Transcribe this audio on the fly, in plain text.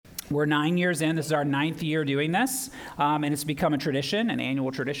We're 9 years in. This is our 9th year doing this, and it's become a tradition, an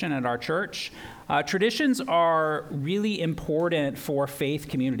annual tradition at our church. Traditions are really important for faith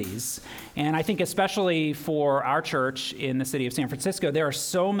communities, and I think especially for our church in the city of San Francisco, there are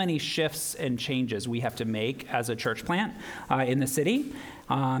so many shifts and changes we have to make as a church plant in the city,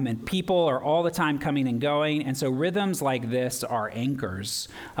 and people are all the time coming and going, and so rhythms like this are anchors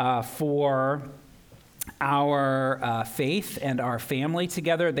for our faith and our family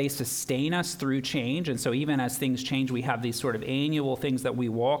together. They sustain us through change, and so even as things change, we have these sort of annual things that we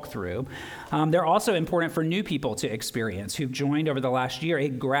walk through. They're also important for new people to experience who've joined over the last year.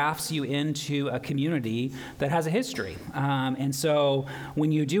 It grafts you into a community that has a history, and so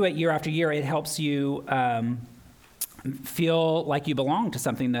when you do it year after year, it helps you feel like you belong to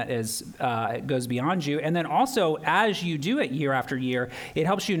something that is goes beyond you. And then also, as you do it year after year, it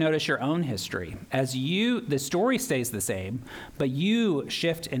helps you notice your own history. The story stays the same, but you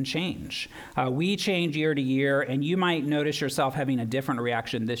shift and change. We change year to year, and you might notice yourself having a different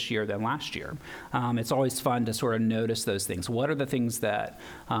reaction this year than last year. It's always fun to sort of notice those things. What are the things that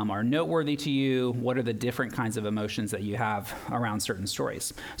are noteworthy to you? What are the different kinds of emotions that you have around certain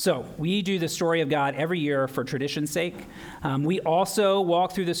stories? So we do the story of God every year for tradition's sake. We also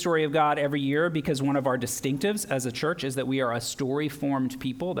walk through the story of God every year because one of our distinctives as a church is that we are a story-formed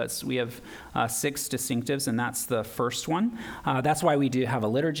people. We have 6 distinctives, and that's the first one. That's why we do have a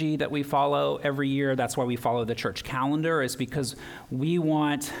liturgy that we follow every year. That's why we follow the church calendar, is because we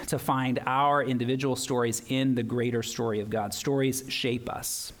want to find our individual stories in the greater story of God. Stories shape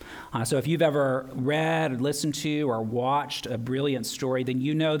us. So if you've ever read, listened to, or watched a brilliant story, then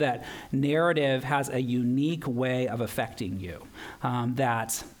you know that narrative has a unique way of affecting you,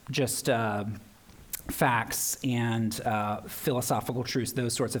 that just facts and philosophical truths,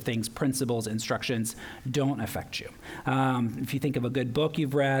 those sorts of things, principles, instructions, don't affect you. If you think of a good book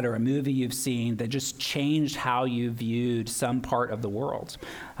you've read or a movie you've seen that just changed how you viewed some part of the world.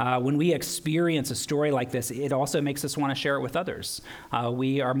 When we experience a story like this, it also makes us want to share it with others.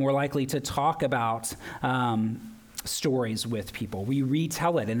 We are more likely to talk about stories with people. We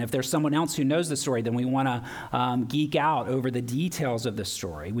retell it, and if there's someone else who knows the story, then we want to geek out over the details of the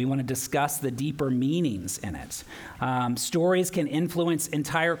story. We want to discuss the deeper meanings in it. Stories can influence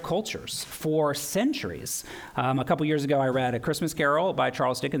entire cultures for centuries. A couple years ago, I read A Christmas Carol by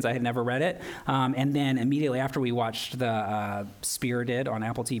Charles Dickens. I had never read it, and then immediately after, we watched the Spirited on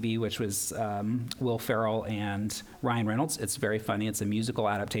Apple TV, which was Will Ferrell and Ryan Reynolds. It's very funny. It's a musical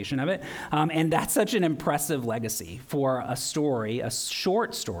adaptation of it, and that's such an impressive legacy for a story, a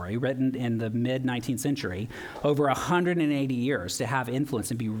short story written in the mid-19th century, over 180 years, to have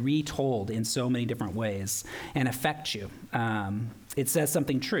influence and be retold in so many different ways and affect you. It says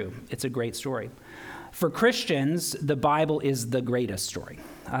something true. It's a great story. For Christians, the Bible is the greatest story.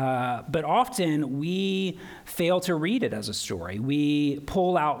 But often we fail to read it as a story. We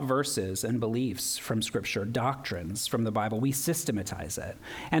pull out verses and beliefs from Scripture, doctrines from the Bible. We systematize it.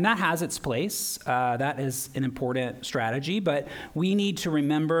 And that has its place. That is an important strategy. But we need to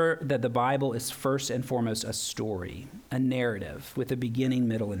remember that the Bible is first and foremost a story, a narrative with a beginning,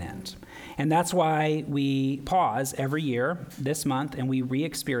 middle, and end. And that's why we pause every year this month and we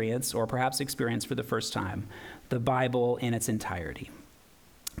re-experience, or perhaps experience for the first time, the Bible in its entirety.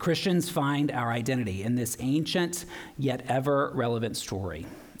 Christians find our identity in this ancient yet ever relevant story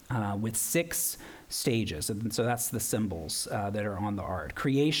with 6 stages. And so that's the symbols that are on the art: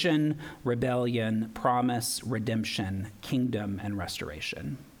 creation, rebellion, promise, redemption, kingdom, and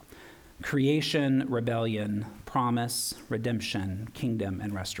restoration. Creation, rebellion, promise, redemption, kingdom,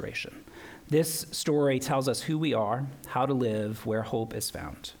 and restoration. This story tells us who we are, how to live, where hope is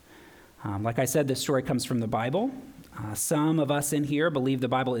found. Like I said, this story comes from the Bible. Some of us in here believe the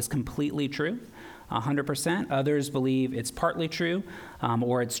Bible is completely true, 100%. Others believe it's partly true,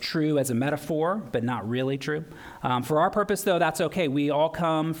 or it's true as a metaphor, but not really true. For our purpose, though, that's okay. We all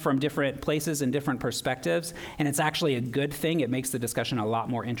come from different places and different perspectives, and it's actually a good thing. It makes the discussion a lot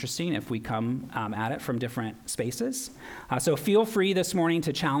more interesting if we come at it from different spaces. So feel free this morning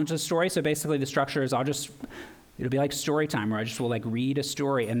to challenge the story. So basically the structure is it'll be like story time, where I just will read a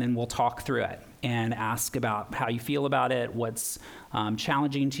story and then we'll talk through it and ask about how you feel about it, what's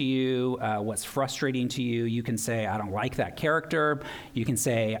challenging to you, what's frustrating to you. You can say, I don't like that character. You can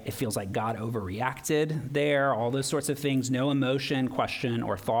say, it feels like God overreacted there, all those sorts of things. No emotion, question,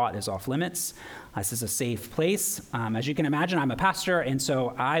 or thought is off limits. This is a safe place. As you can imagine, I'm a pastor, and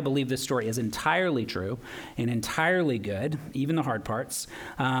so I believe this story is entirely true and entirely good, even the hard parts.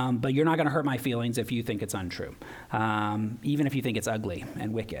 But you're not going to hurt my feelings if you think it's untrue, even if you think it's ugly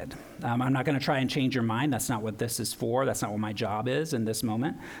and wicked. I'm not going to try and change your mind. That's not what this is for. That's not what my job is in this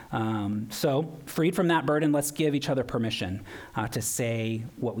moment. So, freed from that burden, let's give each other permission to say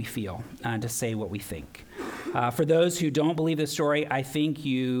what we feel, to say what we think. For those who don't believe this story, I think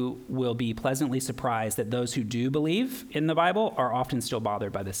you will be pleasantly surprised that those who do believe in the Bible are often still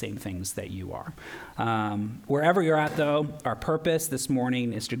bothered by the same things that you are. Wherever you're at, though, our purpose this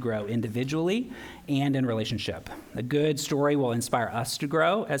morning is to grow individually and in relationship. A good story will inspire us to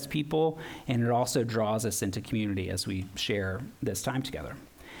grow as people, and it also draws us into community as we share this time together.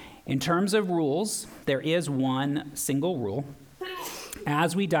 In terms of rules, there is one single rule.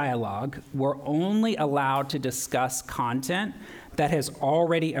 As we dialogue, we're only allowed to discuss content that has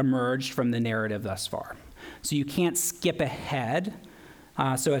already emerged from the narrative thus far. So you can't skip ahead.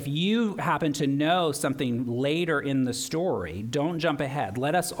 So if you happen to know something later in the story, don't jump ahead.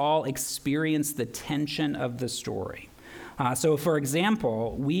 Let us all experience the tension of the story. So for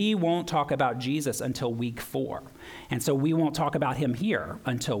example, we won't talk about Jesus until week 4. And so we won't talk about him here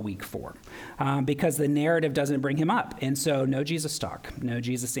until week 4 because the narrative doesn't bring him up. And so no Jesus talk, no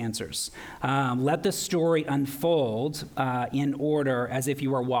Jesus answers. Let the story unfold in order as if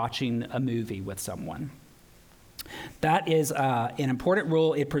you were watching a movie with someone. That is an important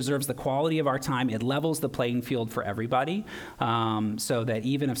rule. It preserves the quality of our time. It levels the playing field for everybody so that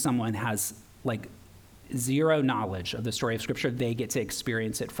even if someone has zero knowledge of the story of Scripture, they get to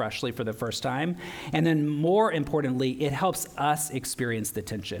experience it freshly for the first time. And then more importantly, it helps us experience the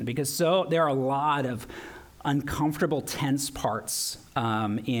tension because there are a lot of uncomfortable, tense parts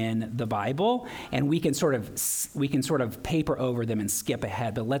in the Bible, and we can sort of paper over them and skip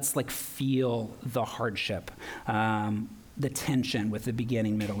ahead, but let's feel the hardship, the tension with the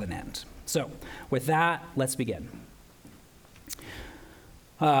beginning, middle, and end. So with that, let's begin.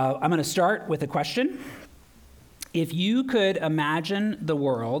 I'm going to start with a question. If you could imagine the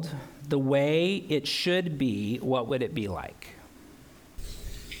world the way it should be, what would it be like?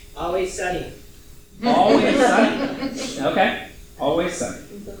 Always sunny. Always sunny. Okay. Always sunny.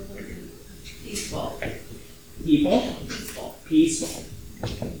 Peaceful. Peaceful.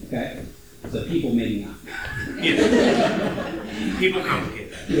 Okay. So people maybe not. Yeah. People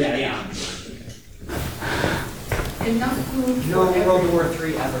complicate that. Yeah. Enough food. No World War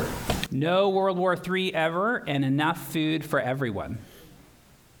III ever. No World War III ever, and enough food for everyone.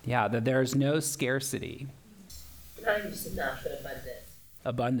 Yeah, that there's no scarcity. Not just enough, but abundant.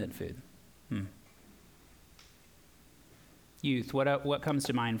 Abundant food. Youth, what comes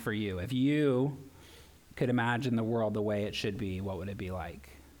to mind for you? If you could imagine the world the way it should be, what would it be like?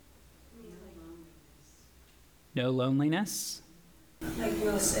 No loneliness? Like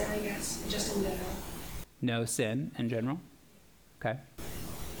no sin, I guess, just in general. No sin in general? Okay.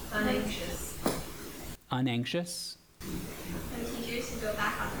 Unanxious. Unanxious? No teachers who go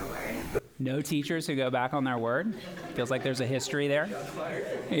back on their word. No teachers who go back on their word? Feels like there's a history there.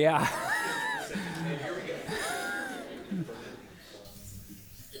 Yeah.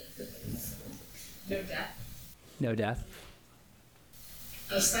 No death. No death.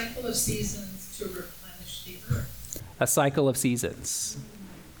 A cycle of seasons to replenish the earth. A cycle of seasons.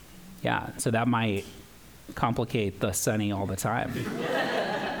 Yeah, so that might complicate the sunny all the time.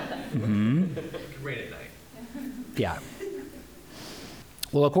 Rain at night. Yeah.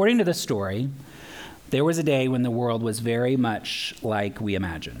 Well, according to the story, there was a day when the world was very much like we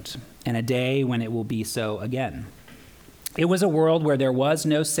imagined, and a day when it will be so again. It was a world where there was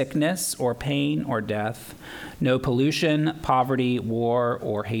no sickness or pain or death, no pollution, poverty, war,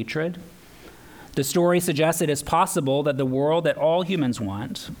 or hatred. The story suggests it is possible that the world that all humans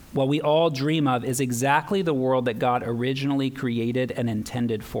want, what we all dream of, is exactly the world that God originally created and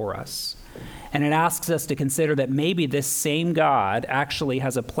intended for us. And it asks us to consider that maybe this same God actually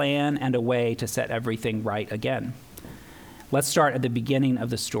has a plan and a way to set everything right again. Let's start at the beginning of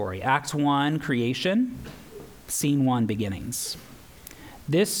the story. Act 1, creation. Scene 1, beginnings.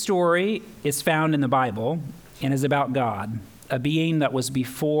 This story is found in the Bible and is about God, a being that was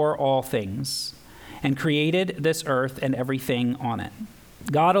before all things, and created this earth and everything on it.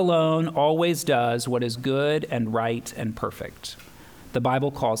 God alone always does what is good and right and perfect. The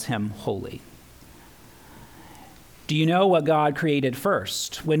Bible calls him holy. Do you know what God created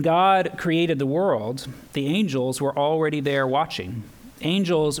first? When God created the world, the angels were already there watching.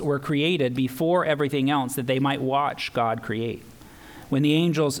 Angels were created before everything else that they might watch God create. When the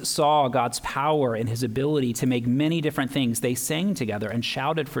angels saw God's power and his ability to make many different things, they sang together and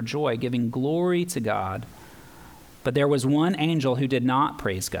shouted for joy, giving glory to God. But there was one angel who did not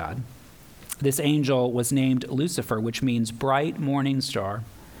praise God. This angel was named Lucifer, which means bright morning star.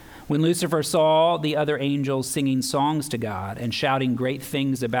 When Lucifer saw the other angels singing songs to God and shouting great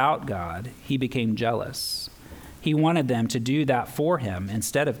things about God, he became jealous. He wanted them to do that for him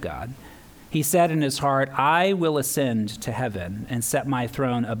instead of God. He said in his heart, I will ascend to heaven and set my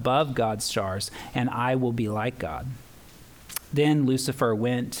throne above God's stars, and I will be like God. Then Lucifer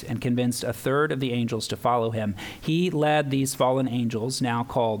went and convinced a third of the angels to follow him. He led these fallen angels, now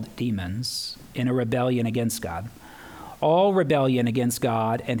called demons, in a rebellion against God. All rebellion against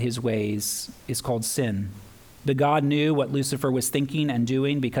God and his ways is called sin. But God knew what Lucifer was thinking and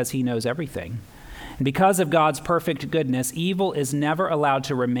doing because he knows everything. And because of God's perfect goodness, evil is never allowed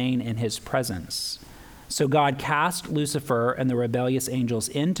to remain in his presence. So God cast Lucifer and the rebellious angels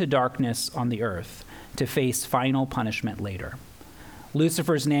into darkness on the earth to face final punishment later.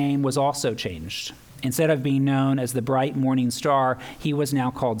 Lucifer's name was also changed. Instead of being known as the bright morning star, he was now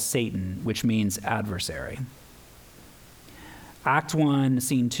called Satan, which means adversary. Act 1,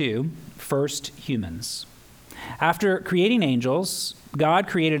 Scene 2, first humans. After creating angels, God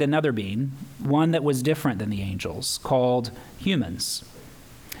created another being, one that was different than the angels, called humans.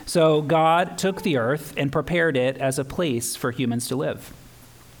 So God took the earth and prepared it as a place for humans to live.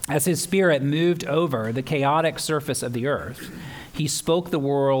 As his spirit moved over the chaotic surface of the earth, he spoke the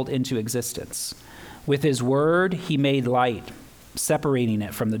world into existence. With his word, he made light, separating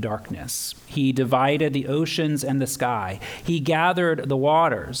it from the darkness. He divided the oceans and the sky. He gathered the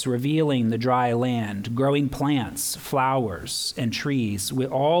waters, revealing the dry land, growing plants, flowers, and trees,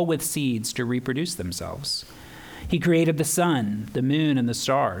 all with seeds to reproduce themselves. He created the sun, the moon, and the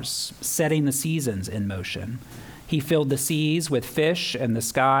stars, setting the seasons in motion. He filled the seas with fish and the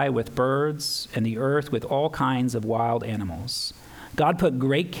sky with birds and the earth with all kinds of wild animals. God put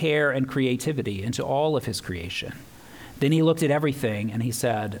great care and creativity into all of his creation. Then he looked at everything and he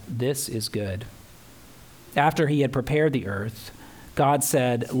said, "This is good." After he had prepared the earth, God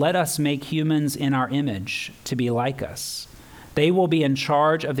said, "Let us make humans in our image to be like us. They will be in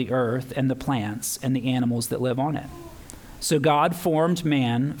charge of the earth and the plants and the animals that live on it." So God formed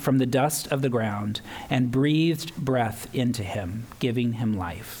man from the dust of the ground and breathed breath into him, giving him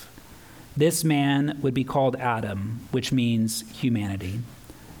life. This man would be called Adam, which means humanity.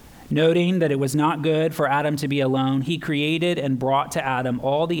 Noting that it was not good for Adam to be alone, he created and brought to Adam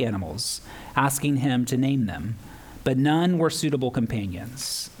all the animals, asking him to name them. But none were suitable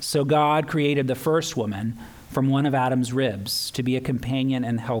companions. So God created the first woman from one of Adam's ribs to be a companion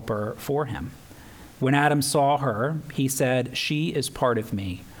and helper for him. When Adam saw her, he said, "She is part of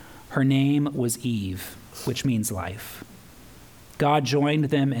me." Her name was Eve, which means life. God joined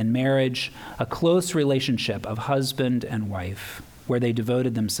them in marriage, a close relationship of husband and wife, where they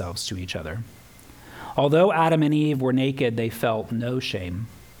devoted themselves to each other. Although Adam and Eve were naked, they felt no shame.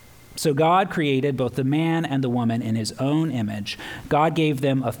 So God created both the man and the woman in his own image. God gave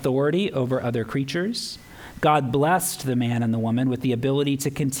them authority over other creatures. God blessed the man and the woman with the ability to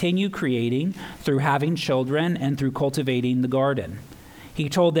continue creating through having children and through cultivating the garden. He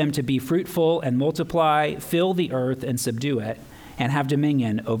told them to be fruitful and multiply, fill the earth and subdue it, and have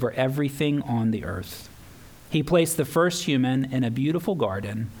dominion over everything on the earth. He placed the first human in a beautiful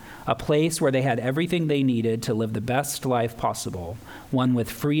garden, a place where they had everything they needed to live the best life possible, one with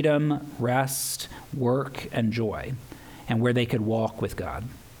freedom, rest, work, and joy, and where they could walk with God.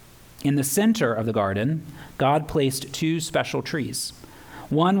 In the center of the garden, God placed two special trees.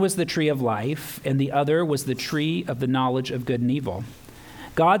 One was the tree of life, and the other was the tree of the knowledge of good and evil.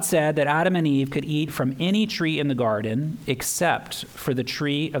 God said that Adam and Eve could eat from any tree in the garden except for the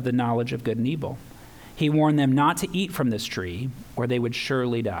tree of the knowledge of good and evil. He warned them not to eat from this tree, or they would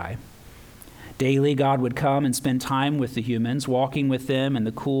surely die. Daily, God would come and spend time with the humans, walking with them in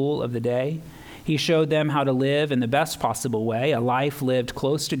the cool of the day. He showed them how to live in the best possible way, a life lived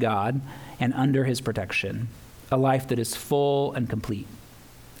close to God and under his protection, a life that is full and complete.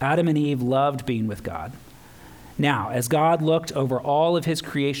 Adam and Eve loved being with God. Now, as God looked over all of his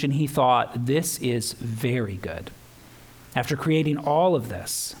creation, he thought, "This is very good." After creating all of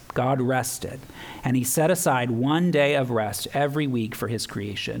this, God rested, and he set aside one day of rest every week for his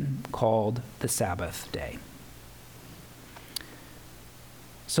creation, called the Sabbath day.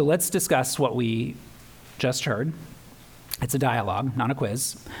 So let's discuss what we just heard. It's a dialogue, not a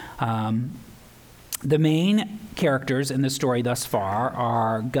quiz. The main characters in the story thus far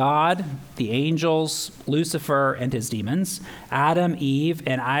are God, the angels, Lucifer and his demons, Adam, Eve,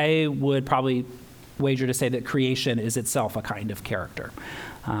 and I would probably wager to say that creation is itself a kind of character,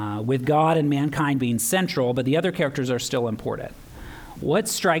 with God and mankind being central, but the other characters are still important. What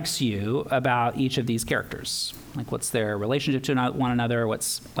strikes you about each of these characters? Like, what's their relationship to one another?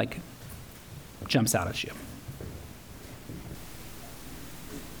 What's, like, jumps out at you?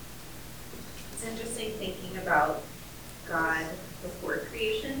 It's interesting thinking about God before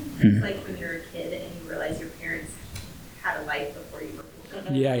creation. Mhm. It's like when you're a kid and you realize your parents had a life before you were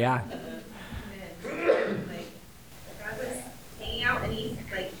born. Yeah. And like God was hanging out and he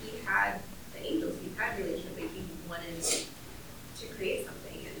had the angels, he had a relationship, but he wanted to create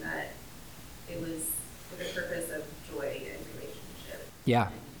something, and that it was for the purpose of joy and relationship. Yeah.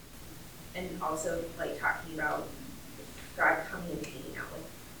 And also like talking about God coming and hanging out with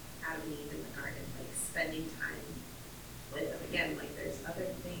Adam and Eve in the garden, like spending time with them. Again, like there's other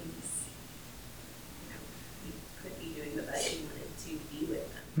things, he could be doing, but that he wanted to be with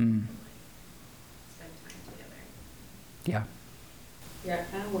them. Mm. Like, spend time together. Yeah. Yeah, I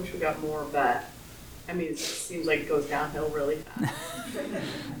kind of wish we got more of that. I mean, it seems like it goes downhill really fast.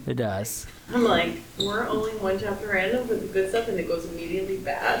 It does. I'm like, we're only one chapter in with the good stuff and it goes immediately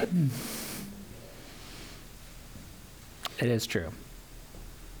bad. It is true.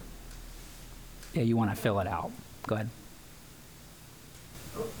 Yeah, you want to fill it out. Go ahead.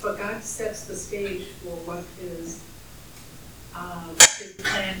 But God sets the stage for what his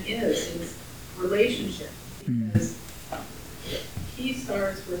plan is relationship. Because he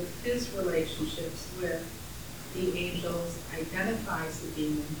starts with his relationships with the angels, identifies the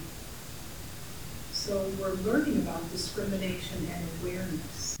demon. So we're learning about discrimination and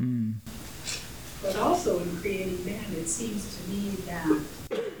awareness. Mm. But also in creating man, it seems to me that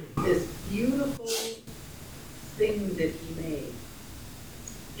this beautiful thing that he made,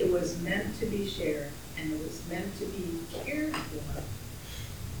 it was meant to be shared, and it was meant to be cared for,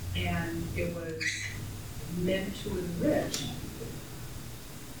 and it was meant to enrich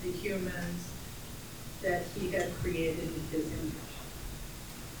the humans that he had created in his image.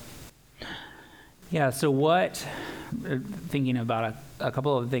 Yeah, so what, thinking about a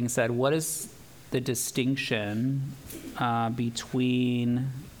couple of things said, what is the distinction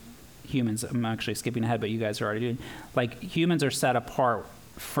between humans? I'm actually skipping ahead, but you guys are already doing, like, humans are set apart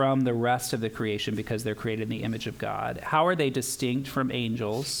from the rest of the creation because they're created in the image of God. How are they distinct from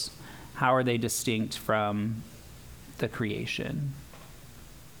angels? How are they distinct from the creation?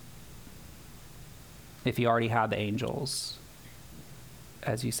 If you already had the angels,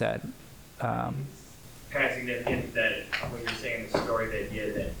 as you said. Kind of significant that when you're saying the story, the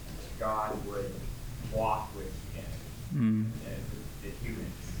idea that God would walk with humanity, the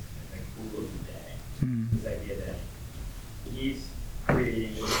humans, in the cool of the day. This idea that he's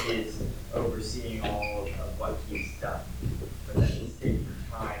creating, is overseeing all of what he's done, but that he's taking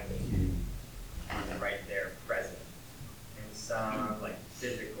time to be right there, present, in some like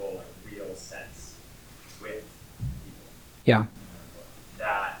physical, like real sense with people. Yeah.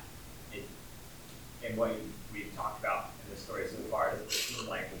 That it, and what we've talked about in the story so far, does it seem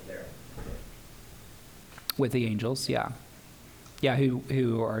like that they're With the angels, yeah. Yeah,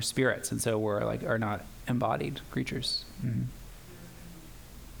 who are spirits, and so we're like, are not embodied creatures. Mm-hmm.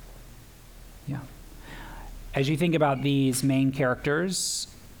 Yeah. As you think about these main characters,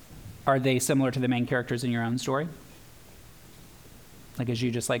 are they similar to the main characters in your own story? Like, as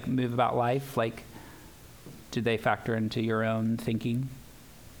you just like move about life, like, did they factor into your own thinking?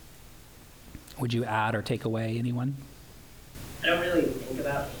 Would you add or take away anyone? I don't really think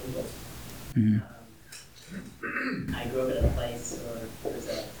about angels. Mm-hmm. I grew up in a place where there was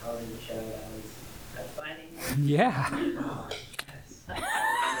a television show that was finding. Yeah. I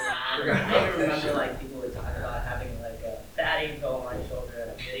remember like people would talk about having like a bad angel on one shoulder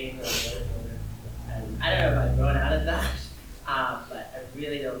and a good angel on the other shoulder. And I don't know if I've grown out of that, but I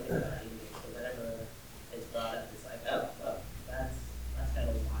really don't think about angels. So whenever it's brought up, it's like, oh, well, that's kind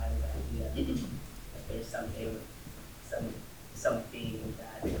of a wild idea. That there's something that is above me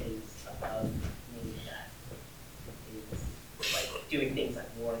that is like doing things like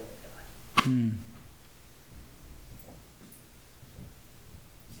warring with God. Mm.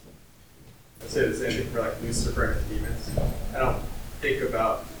 I'd say the same thing for like Lucifer and the demons. I don't think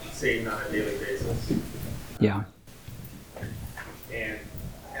about Satan on a daily basis. Yeah.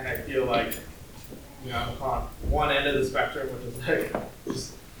 And I feel like, you know, I'm on one end of the spectrum, which is like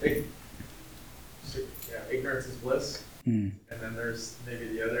just ignorance is bliss. Mm. And then there's maybe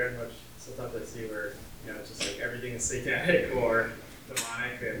the other end, which sometimes I see where, you know, it's just like everything is satanic or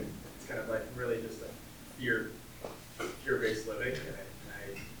demonic, and it's kind of like really just a fear-based living. And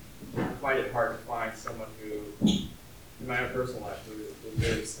I find it hard to find someone who, in my own personal life, who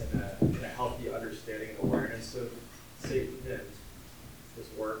lives in a healthy understanding and awareness of Satan and his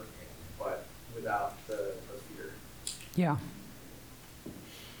work, but without the fear. Yeah.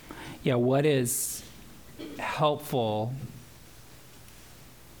 Yeah, what is helpful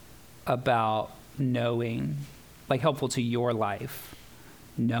about knowing, like helpful to your life,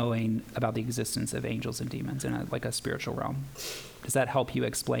 knowing about the existence of angels and demons in like a spiritual realm? Does that help you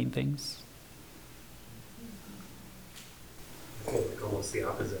explain things? I feel like almost the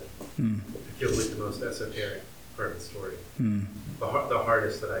opposite. Mm. It feels like the most esoteric part of the story. Mm. The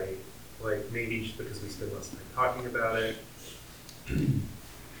hardest that I, like, maybe just because we spend less time talking about it,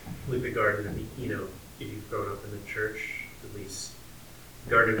 like the Garden of Eden, you know, if you've grown up in the church, at least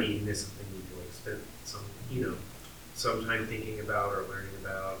Garden of Eden is something you've like spent some time thinking about or learning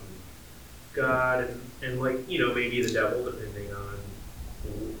about, and God and like, maybe the devil, depending on,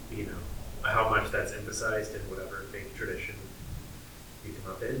 how much that's emphasized in whatever faith tradition you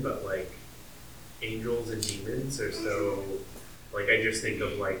come up in, but like angels and demons are so, like, I just think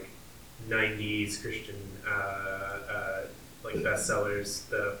of like 90s Christian like bestsellers,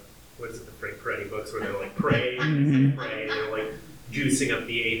 the Frank Peretti books where they're like pray, and they pray, they're like juicing up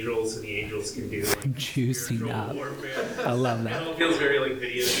the angels so the angels can do like Juicing spiritual up. warfare. I love It that. all feels very like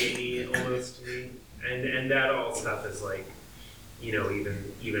video gamey almost to me, and that all stuff is like,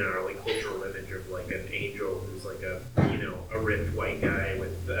 even our like cultural image of like an angel who's like a ripped white guy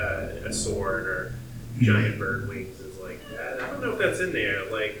with a sword or giant bird wings is like, I don't know if that's in there.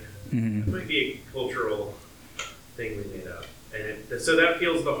 Like, it might be a cultural thing we made up, and so that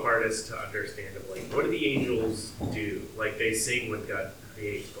feels the hardest to understand. Of like, what do the angels do? Like, they sing what God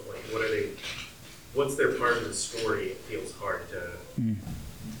creates, but like, what are they? What's their part of the story? It feels hard to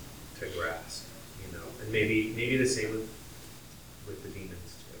grasp, and maybe the same with the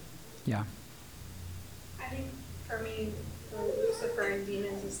demons too. Yeah. I think for me, Lucifer and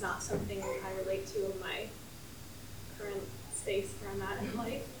demons is not something I relate to in my current space where I'm at in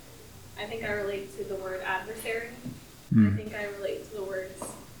life. I think I relate to the word adversary. I think I relate to the words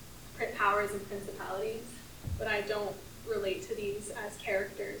powers and principalities, but I don't relate to these as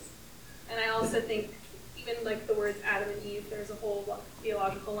characters. And I also think even like the words Adam and Eve, there's a whole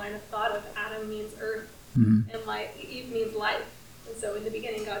theological line of thought of Adam means earth and Eve means life. And so in the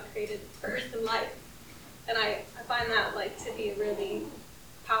beginning, God created earth and life. And I find that like to be a really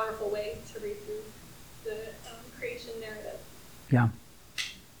powerful way to read through the creation narrative. Yeah.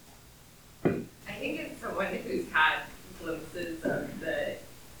 I think as someone who's had glimpses of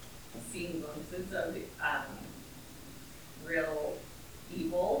real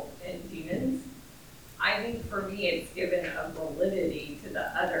evil and demons, I think for me it's given a validity to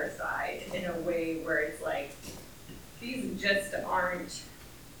the other side in a way where it's like, these just aren't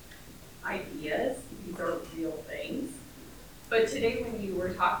ideas, these are real things. But today when you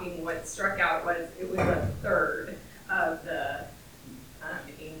were talking, what struck out was it was a third of the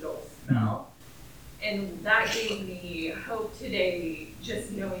angel spell. And that gave me hope today,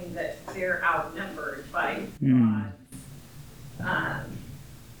 just knowing that they're outnumbered by God's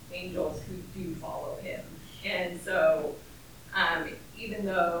angels who do follow him. And so even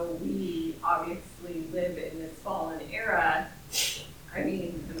though we obviously live in this fallen era, I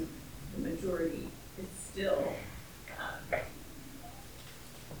mean, the majority is still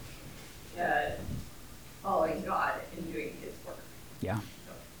following God and doing his work. Yeah.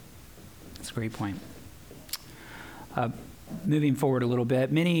 That's a great point. Moving forward a little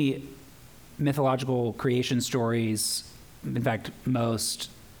bit, many mythological creation stories, in fact, most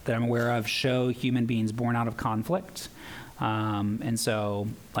that I'm aware of, show human beings born out of conflict. And so,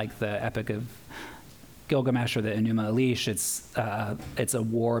 like the Epic of Gilgamesh or the Enuma Elish, it's a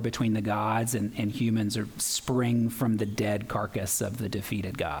war between the gods, and humans are spring from the dead carcass of the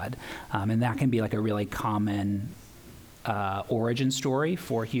defeated god. And that can be like a really common origin story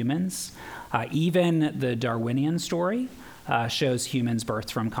for humans. Even the Darwinian story shows humans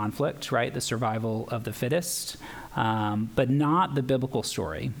birthed from conflict, right? The survival of the fittest, but not the biblical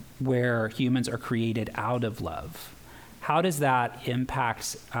story where humans are created out of love. How does that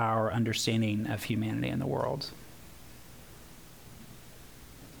impact our understanding of humanity and the world?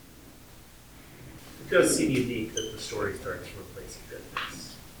 It does seem unique that the story starts from a place of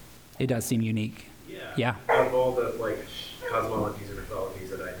goodness. It does seem unique. Yeah. Out of all the like cosmologies and mythologies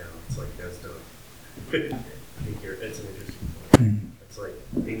that I know, it's like there's no. I think it's an interesting point. It's like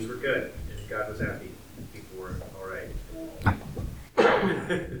things were good and God was happy. People were all right.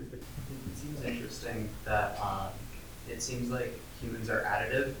 It seems interesting that it seems like humans are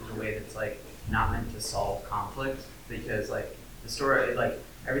additive in a way that's like not meant to solve conflict, because like the story, like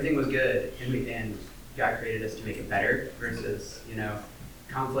everything was good and God created us to make it better, versus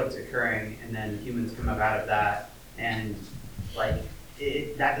conflict occurring, and then humans come up out of that, and like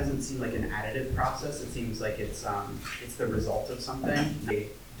that doesn't seem like an additive process. It seems like it's the result of something, a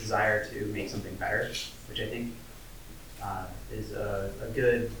desire to make something better, which I think is a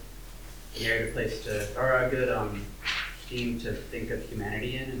good narrative place to, or a good theme to think of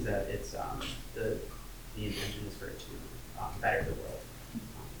humanity in, is that it's the intention is for it to better the world,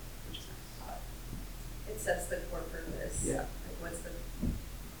 which is nice. It sets the core purpose. Yeah. Like what's the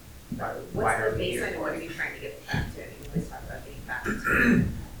Why are the we here? baseline? What are you trying to get back to? And you always talk about getting back to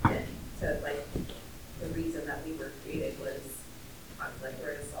and to like the reason that we were created was conflict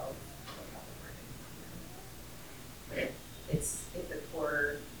or to solve a problem or anything. But it's if the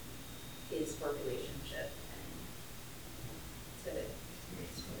core is for relationship and to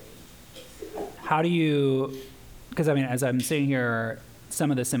How do you, because I mean, as I'm sitting here,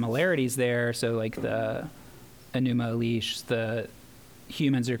 some of the similarities there, so like the Enuma Elish, the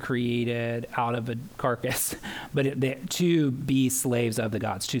humans are created out of a carcass, but to be slaves of the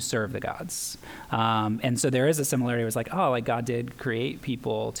gods, to serve the gods. And so there is a similarity. It was like, oh, like God did create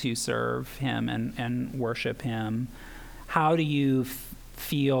people to serve him and worship him. How do you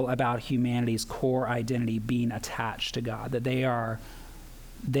feel about humanity's core identity being attached to God, that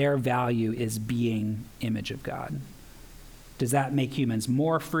their value is being image of God? Does that make humans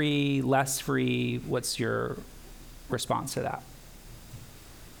more free, less free? What's your response to that?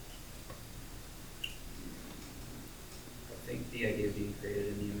 I think the idea of being created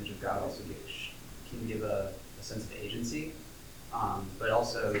in the image of God also can give a sense of agency, but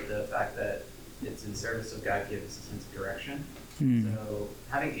also the fact that it's in service of God gives a sense of direction. So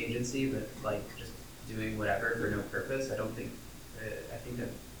having agency, but like just doing whatever for no purpose, I think that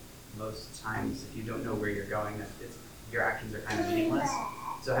most times if you don't know where you're going, your actions are kind of meaningless.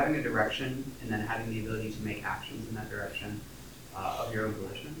 So having a direction and then having the ability to make actions in that direction of your own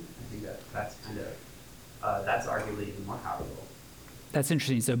volition, I think that's kind of that's arguably even more powerful. That's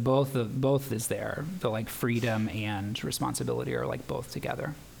interesting. So both is there. The like freedom and responsibility are like both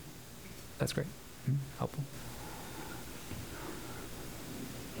together. That's great. Helpful.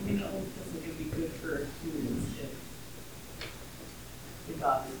 I mean, it almost feels like it'd be good for humans if the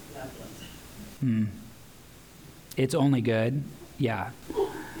God is benevolent. It's only good. Yeah. You know,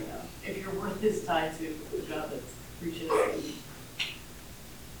 if your worth is tied to a God that's gracious and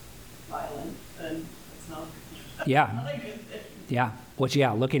violent, then it's not. Yeah. Not a good thing. Yeah. Which,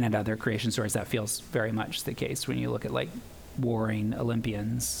 yeah, looking at other creation stories, that feels very much the case. When you look at like warring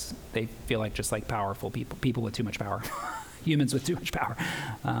Olympians, they feel like just like powerful people with too much power, humans with too much power.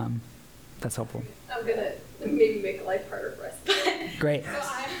 That's helpful. I'm gonna maybe make life harder for us. Great. So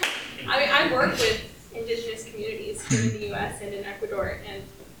I work with indigenous communities here in the U.S. and in Ecuador, and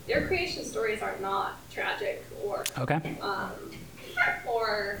their creation stories are not tragic or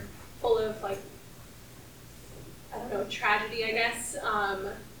full of like, I don't know, tragedy, I guess.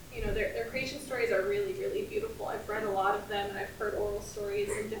 You know, their creation stories are really, really beautiful. I've read a lot of them, and I've heard oral stories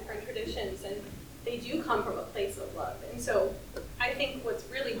in different traditions, and they do come from a place of love. And so I think what's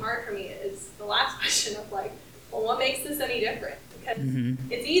really hard for me is the last question of like, well, what makes this any different? Because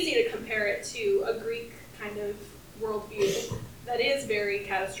it's easy to compare it to a Greek kind of worldview that is very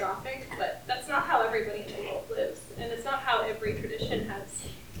catastrophic, but that's not how everybody in the world lives. And it's not how every tradition has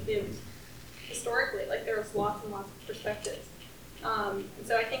lived historically. Like, there's lots and lots of perspectives. And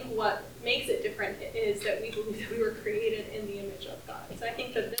so I think what makes it different is that we believe that we were created in the image of God. So I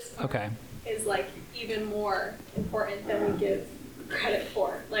think that this part is like even more important than we give credit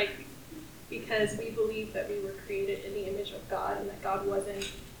for. Like, because we believe that we were created in the image of God, and that God wasn't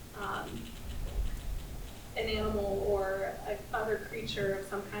an animal or other creature of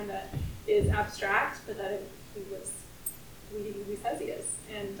some kind that is abstract, but that he says he is.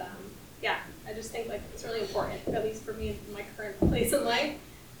 And I just think like it's really important, at least for me in my current place in life,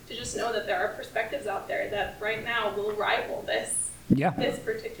 to just know that there are perspectives out there that right now will rival this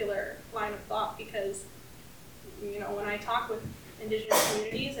particular line of thought. Because, you know, when I talk with indigenous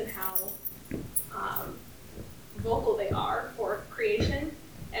communities and how vocal they are for creation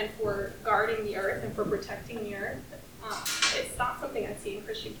and for guarding the earth and for protecting the earth, it's not something I see in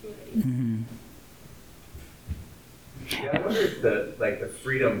Christian communities. Yeah, I wonder if the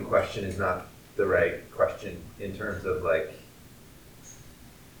freedom question is not the right question in terms of like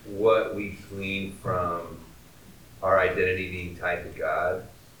what we glean from our identity being tied to God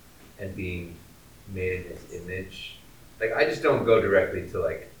and being made in His image. Like, I just don't go directly to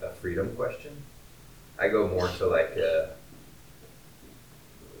like a freedom question. I go more to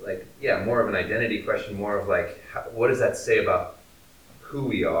more of an identity question, more of like, what does that say about who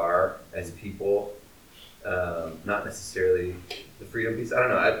we are as people not necessarily the freedom piece. I don't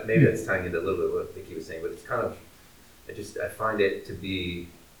know. Maybe that's tying into a little bit of what Vicky was saying, but it's kind of, I find it to be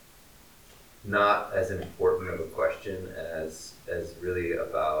not as important of a question as really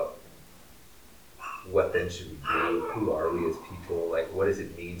about what then should we do? Who are we as people? Like, what does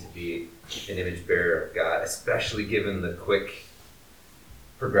it mean to be an image bearer of God, especially given the quick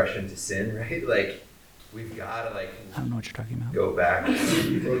progression to sin, right? Like, we've got to, like, I don't know what you're talking about. go back.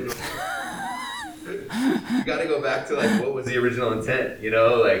 You got to go back to, like, what was the original intent, you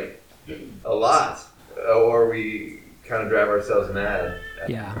know? Like, a lot. Or we kind of drive ourselves mad.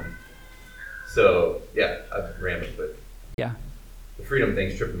 Yeah. So, yeah, I'm rambling, but Yeah. the freedom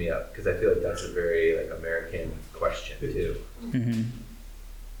thing's tripping me up because I feel like that's a very, like, American question, too. Mm-hmm.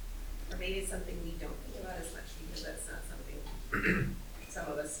 Or maybe it's something we don't think about as much because that's not something some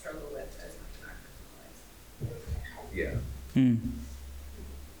of us struggle with as much in our personal lives. Yeah. Mm.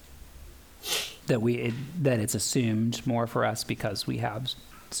 That it's assumed more for us because we have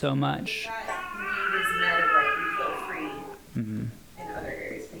so much. That need is met of like we feel free Mm-hmm. in other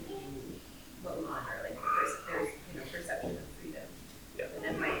areas we can what we want or like there's perception of freedom. Yeah. And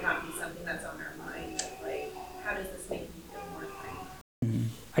it might not be something that's on our mind, but like how does this make me feel more free? Mm-hmm.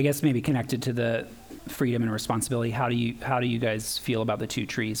 I guess maybe connected to the freedom and responsibility. How do you guys feel about the two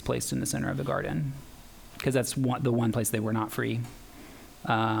trees placed in the center of the garden? Because that's the one place they were not free.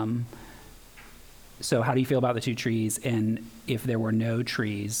 So how do you feel about the two trees? And if there were no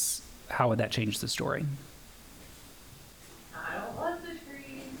trees, how would that change the story? I don't want the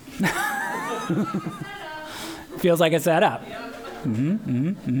trees. Feels like a setup. Mm-hmm, mm-hmm,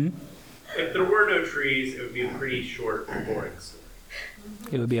 mm-hmm. If there were no trees, it would be a pretty short and boring story.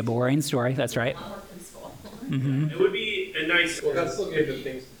 It would be a boring story. That's right. Mm-hmm. It would be a nice. Well, God still gave them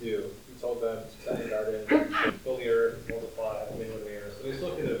things to do. He told them to plant the garden, fill the earth, multiply, and live in the air. So they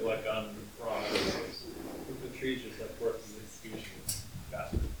still could have like gone wrong ways. But the trees just like worked as an execution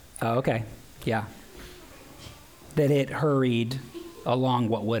faster. Oh, okay. Yeah. That it hurried along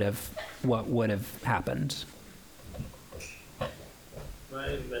what would have happened. My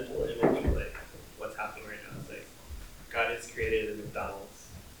mental image of like what's happening right now is like God has created a McDonald's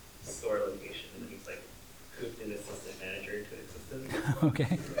store location and he's like cooped an assistant manager into existence.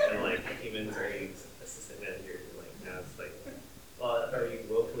 Okay. And like humans are using assistant managers and like now it's like, well, are you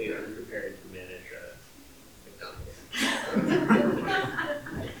woefully unprepared to manage McDonald's?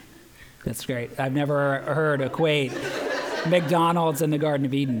 That's great. I've never heard equate McDonald's and the Garden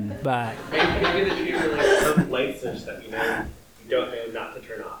of Eden, but Maybe the trees are like some light switch that you don't know not to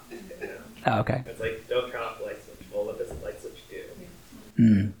turn off. You know? oh, okay. It's like don't turn off the light switch. Well, what does the light switch do?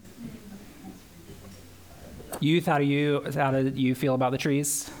 Mm. Youth, how do you feel about the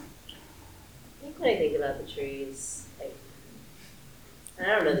trees? I think when I think about the trees, like, I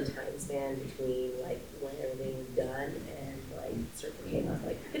don't know the time span between like when everything was done and like circle came up.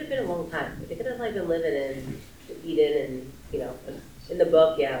 Like it could have been a long time. Like, they could have like been living in Eden and in the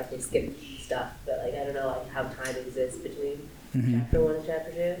book, yeah, they skip stuff, but like I don't know like how time exists between chapter 1 and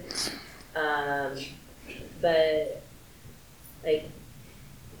chapter 2. But like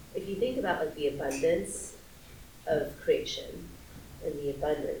if you think about like the abundance of creation and the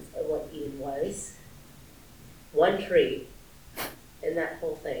abundance of what Eden was, one tree and that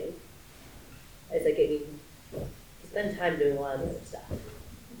whole thing is like you spend time doing a lot of other stuff.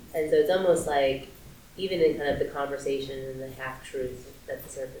 And so it's almost like even in kind of the conversation and the half-truths that the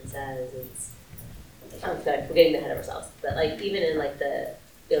serpent says, I'm sorry, we're getting ahead of ourselves, but like even in like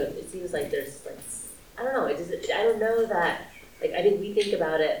it seems like there's like, I don't know, I don't know that, like I think we think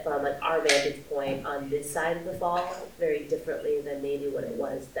about it from like our vantage point on this side of the fall very differently than maybe what it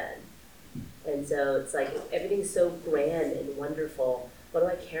was then. And so it's like everything's so grand and wonderful, what do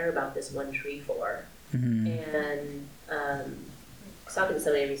I care about this one tree for? Mm-hmm. And I was talking to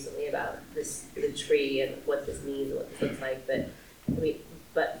somebody recently about the tree and what this means and what this looks like,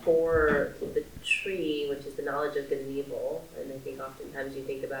 but for the tree, which is the knowledge of good and evil, and I think oftentimes you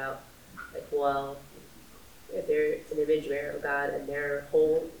think about, like, well, if they're an image bearer of God and their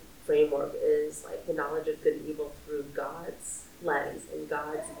whole framework is like the knowledge of good and evil through God's lens and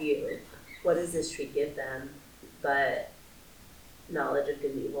God's view, what does this tree give them but knowledge of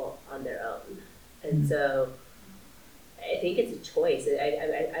good and evil on their own? And so I think it's a choice.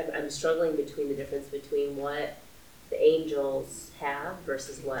 I'm struggling between the difference between what the angels have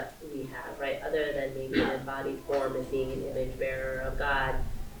versus what we have, right? Other than maybe an embodied form as being an image bearer of God,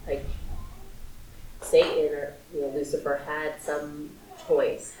 like Satan or Lucifer had some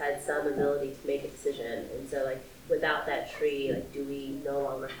choice, had some ability to make a decision, and so like without that tree, like do we no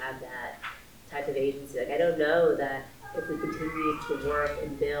longer have that type of agency? Like I don't know that if we continue to work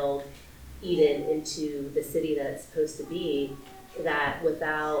and build Eden into the city that it's supposed to be, that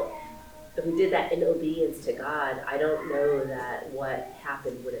if we did that in obedience to God, I don't know that what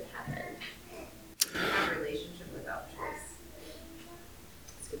happened would have happened. Have a relationship without choice.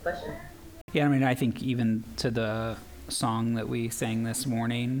 That's a good question. Yeah, I mean, I think even to the song that we sang this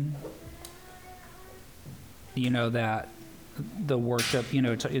morning, that the worship,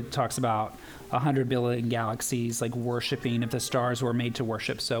 it talks about 100 billion galaxies, like worshiping. If the stars were made to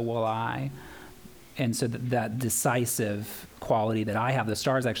worship, so will I. And so that decisive quality that I have, the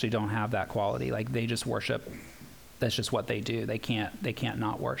stars actually don't have that quality. Like, they just worship. That's just what they do. They can't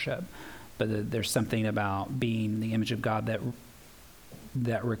not worship. But there's something about being the image of God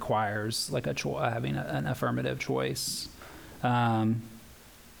that requires like having an affirmative choice. And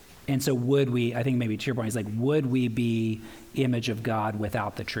so I think maybe to your point, is like, would we be image of God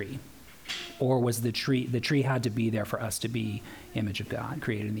without the tree? Or was the tree had to be there for us to be image of God,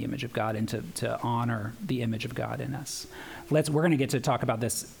 created in the image of God, and to honor the image of God in us? We're going to get to talk about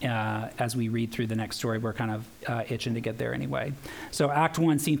this as we read through the next story. We're kind of itching to get there anyway. So Act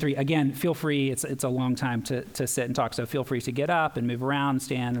 1, Scene 3. Again, feel free. It's a long time to sit and talk, so feel free to get up and move around,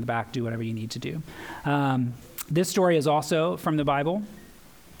 stand in the back, do whatever you need to do. This story is also from the Bible.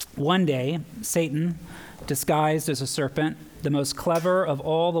 One day, Satan, disguised as a serpent, the most clever of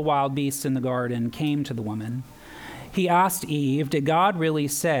all the wild beasts in the garden, came to the woman. He asked Eve, "Did God really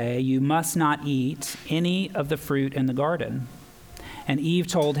say you must not eat any of the fruit in the garden?" And Eve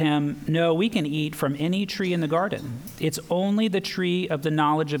told him, "No, we can eat from any tree in the garden. It's only the tree of the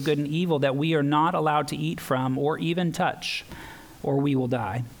knowledge of good and evil that we are not allowed to eat from or even touch, or we will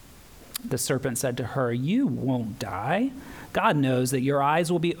die." The serpent said to her, "You won't die. God knows that your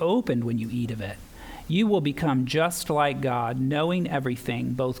eyes will be opened when you eat of it. You will become just like God, knowing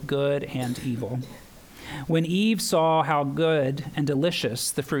everything, both good and evil." When Eve saw how good and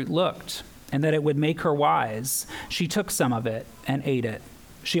delicious the fruit looked, and that it would make her wise, she took some of it and ate it.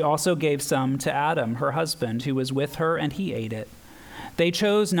 She also gave some to Adam, her husband, who was with her, and he ate it. They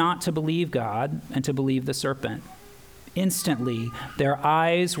chose not to believe God and to believe the serpent. Instantly, their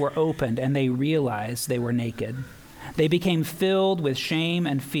eyes were opened, and they realized they were naked. They became filled with shame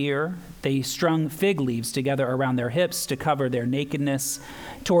and fear. They strung fig leaves together around their hips to cover their nakedness.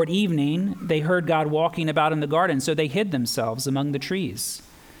 Toward evening, they heard God walking about in the garden, so they hid themselves among the trees.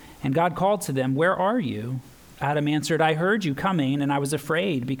 And God called to them, "Where are you?" Adam answered, "I heard you coming, and I was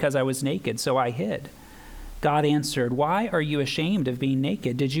afraid because I was naked, so I hid." God answered, "Why are you ashamed of being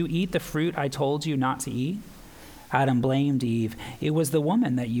naked? Did you eat the fruit I told you not to eat?" Adam blamed Eve. "It was the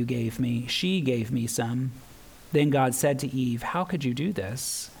woman that you gave me. She gave me some." Then God said to Eve, "How could you do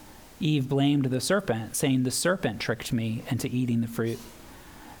this?" Eve blamed the serpent, saying, "The serpent tricked me into eating the fruit."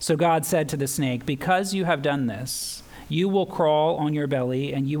 So God said to the snake, "Because you have done this, you will crawl on your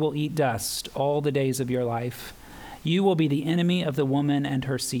belly and you will eat dust all the days of your life. You will be the enemy of the woman and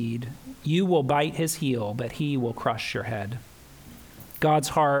her seed. You will bite his heel, but he will crush your head." God's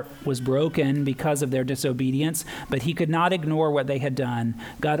heart was broken because of their disobedience, but he could not ignore what they had done.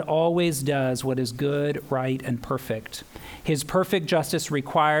 God always does what is good, right, and perfect. His perfect justice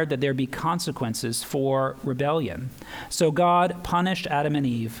required that there be consequences for rebellion. So God punished Adam and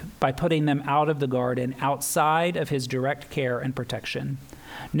Eve by putting them out of the garden, outside of his direct care and protection.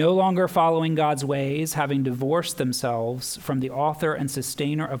 No longer following God's ways, having divorced themselves from the author and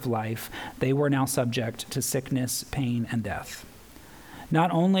sustainer of life, they were now subject to sickness, pain, and death.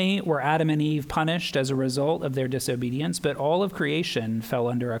 Not only were Adam and Eve punished as a result of their disobedience, but all of creation fell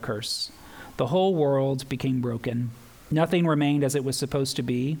under a curse. The whole world became broken. Nothing remained as it was supposed to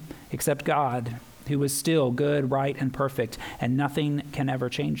be, except God, who was still good, right, and perfect, and nothing can ever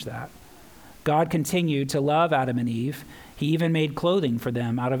change that. God continued to love Adam and Eve. He even made clothing for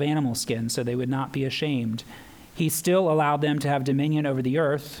them out of animal skin so they would not be ashamed. He still allowed them to have dominion over the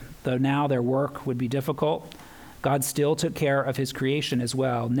earth, though now their work would be difficult. God still took care of his creation as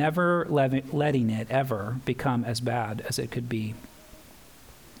well, never letting it ever become as bad as it could be.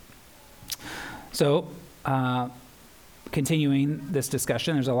 So, continuing this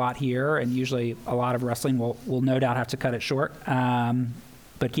discussion, there's a lot here, and usually a lot of wrestling. We'll no doubt have to cut it short,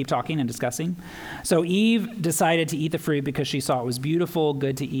 but keep talking and discussing. So Eve decided to eat the fruit because she saw it was beautiful,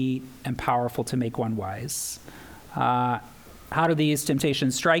 good to eat, and powerful to make one wise. How do these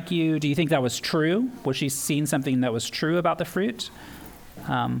temptations strike you? Do you think that was true? Was she seeing something that was true about the fruit?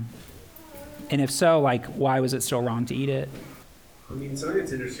 And if so, like, why was it still wrong to eat it? I mean, something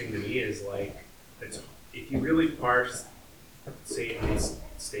that's interesting to me is, like, if you really parse Satan's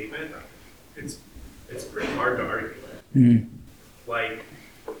statement, it's pretty hard to argue with. Mm-hmm. Like,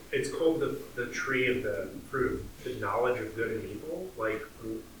 it's called the tree of the fruit, the knowledge of good and evil. Like,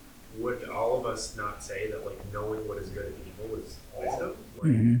 would all of us not say that like knowing what is good and evil is wisdom?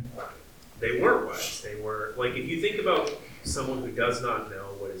 Like, Mhm. they weren't wise. They were like, if you think about someone who does not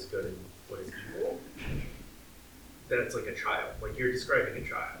know what is good and what is evil, that's like a child. Like you're describing a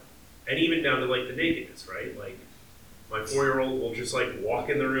child, and even down to like the nakedness, right? Like my 4-year-old will just like walk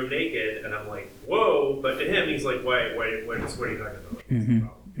in the room naked, and I'm like, whoa! But to him, he's like, what are you talking about? Like, what's the problem?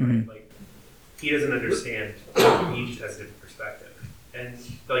 Right? Like he doesn't understand. He just has a different perspective, and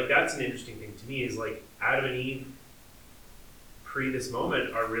like that's an interesting thing to me. Is like Adam and Eve, pre this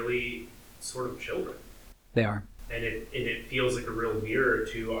moment, are really sort of children. They are. And it feels like a real mirror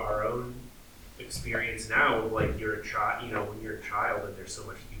to our own experience now. Like you're a child, you know, when you're a child and there's so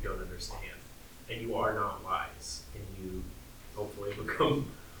much that you don't understand, and you are not wise, and you hopefully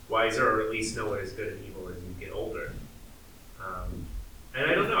become wiser, or at least know what is good and evil as you get older. And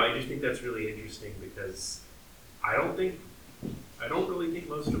I don't know. I just think that's really interesting because I don't really think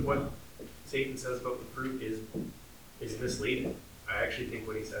most of what Satan says about the fruit is misleading. I actually think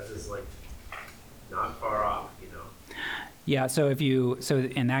what he says is like not far off, you know. Yeah, so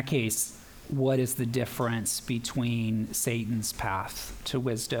in that case, what is the difference between Satan's path to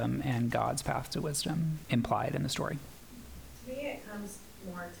wisdom and God's path to wisdom implied in the story? To me, it comes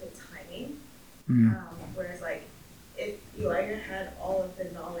more to timing. Mm. Whereas, like, if Elijah had all of the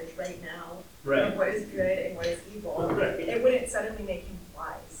knowledge right now Right. of what is good and what is evil, Right. it wouldn't suddenly make him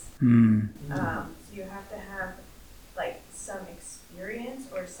wise. Mm. So you have to have like some experience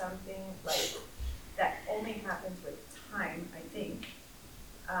or something like that only happens with time, I think,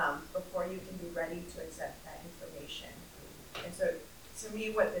 before you can be ready to accept that information. And so to me,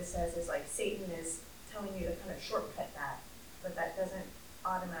 what this says is like Satan is telling you to kind of shortcut that, but that doesn't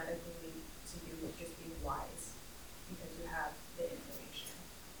automatically lead to you just being wise because you have the information.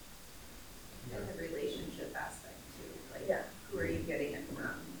 And the relationship aspect too, like, Yeah. who are you getting it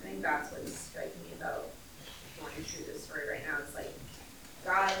from? I think that's what's striking me about going through this story right now. It's like,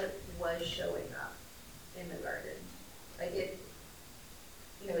 God was showing up in the garden. Like it,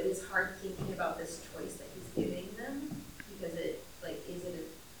 you know, it is hard thinking about this choice that he's giving them, because it, like, is it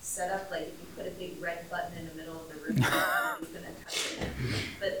a setup, like if you put a big red button in the middle of the room, nobody's gonna touch it.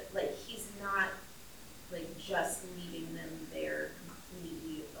 But like, he's not like just leaving them there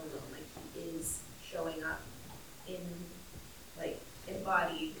completely alone, like he is showing up in, like,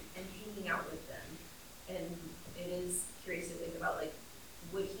 embodied and hanging out with them. And it is curious to think about, like,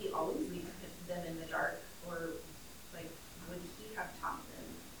 would he always leave them in the dark, or like, would he have taught them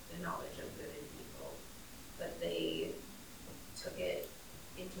the knowledge of good and evil, but they took it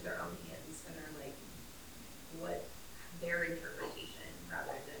into their own hands and are like, what their interpretation, rather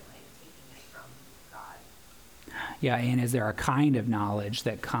than like taking it from God. Yeah, and is there a kind of knowledge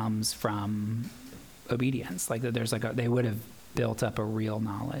that comes from obedience? Like that there's they would have built up a real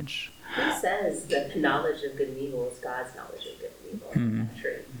knowledge. Who says that the knowledge of good and evil is God's knowledge of good and evil? Mm.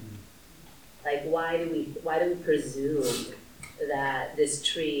 True. Like, why do we presume that this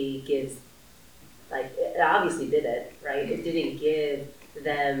tree gives, like, it obviously didn't, right? It didn't give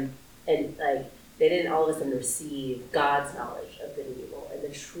them, and like, they didn't all of a sudden receive God's knowledge of good and evil and the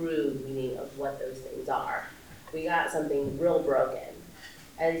true meaning of what those things are. We got something real broken.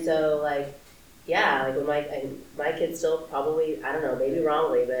 And so, like, yeah, like when my kids still probably, I don't know, maybe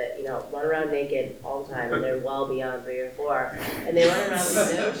wrongly, but, you know, run around naked all the time, and they're well beyond 3 or 4, and they run around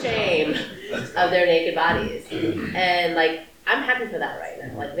with no shame of their naked bodies. And, like, I'm happy for that right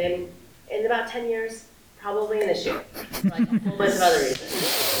now. Like, then in about 10 years, probably an issue, like a whole bunch of other reasons.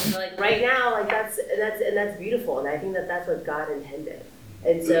 So, like, right now, like, that's beautiful, and I think that that's what God intended.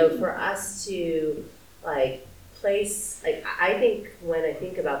 And so for us to, like, place, like, I think when I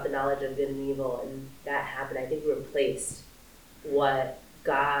think about the knowledge of good and evil and that happened, I think we replaced what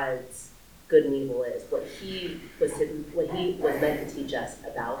God's good and evil is, what he was meant to teach us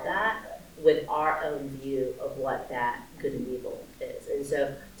about that, with our own view of what that good and evil is. And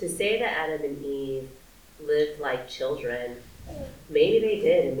so to say that Adam and Eve lived like children, maybe they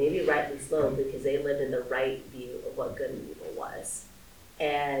did, and maybe rightly so, because they lived in the right view of what good and evil was.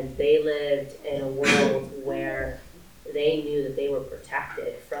 And they lived in a world where they knew that they were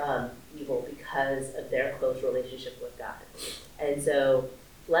protected from evil because of their close relationship with God. And so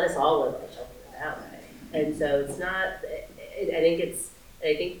let us all live like children that way. And so it's not, I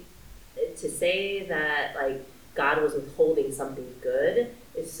think to say that, like, God was withholding something good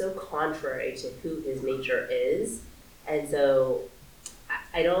is so contrary to who his nature is. And so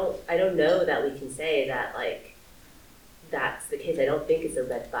I don't know that we can say that, like, that's the case. I don't think it's a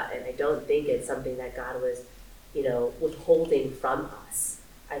red button. I don't think it's something that God was, you know, withholding from us.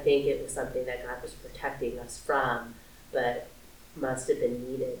 I think it was something that God was protecting us from, but must have been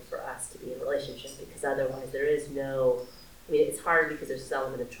needed for us to be in a relationship, because otherwise there is no, I mean, it's hard because there's this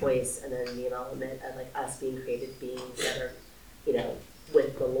element of choice and then the element of like us being created beings that are, you know,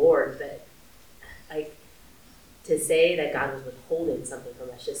 with the Lord, but like to say that God was withholding something from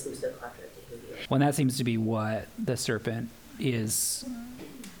us just seems so contrary to who he is. Well, and that seems to be what the serpent is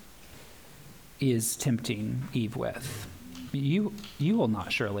tempting Eve with. You will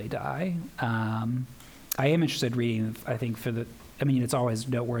not surely die. I am interested reading, I think, it's always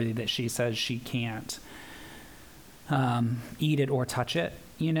noteworthy that she says she can't eat it or touch it,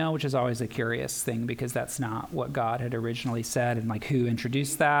 you know, which is always a curious thing because that's not what God had originally said, and like who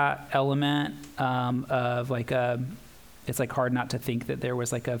introduced that element of like it's like hard not to think that there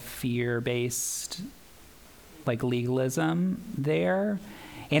was like a fear-based like legalism there.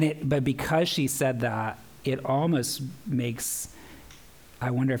 But because she said that, it almost makes,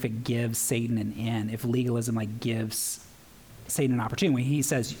 I wonder if it gives Satan an in, if legalism like gives Satan an opportunity. When he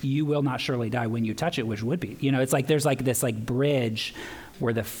says, you will not surely die when you touch it, which would be, you know, it's like there's like this like bridge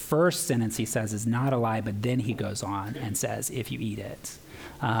where the first sentence he says is not a lie, but then he goes on and says, if you eat it,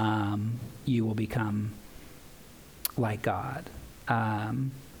 you will become like God.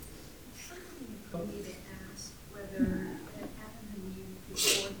 Something for me to ask whether Adam and Eve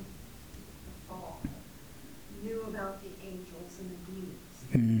before the fall knew about the angels and the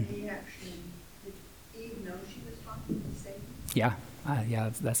demons. They actually, did Eve know she was talking to Satan? Yeah,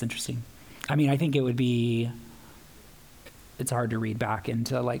 that's interesting. I mean, I think it would be, it's hard to read back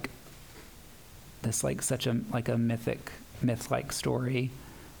into like this, like such a, like a myth-like story.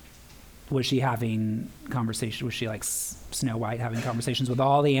 Was she having conversation? Was she like Snow White having conversations with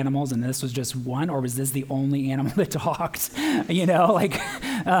all the animals and this was just one, or was this the only animal that talked? You know, like,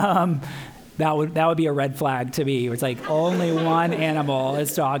 that would be a red flag to me. It's like only one animal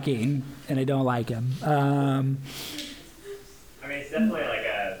is talking and I don't like him. I mean, it's definitely like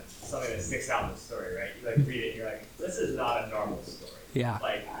something that sticks out in the story, right? You like read it, and you're like, this is not a normal story. Yeah.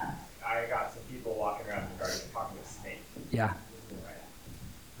 Like, I got some people walking around the garden talking to snakes. Yeah. Right.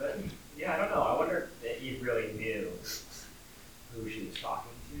 But yeah, I don't know. I wonder if Eve really knew who she was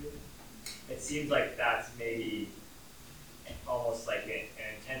talking to. It seems like that's maybe almost like an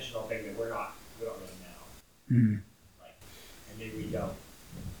intentional thing that we don't really know. Mm-hmm. Like, and maybe we don't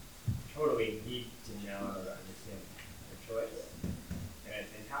totally need to know or understand their choice and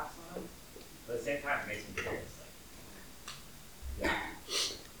its impacts on them. But at the same time, it makes me curious. Like,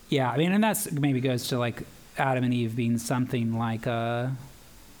 Yeah, I mean, and that's maybe goes to like Adam and Eve being something like a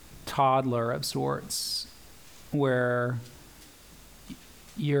toddler of sorts, where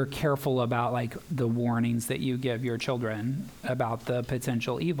you're careful about like the warnings that you give your children about the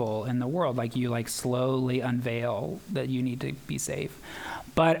potential evil in the world. Like you like slowly unveil that you need to be safe.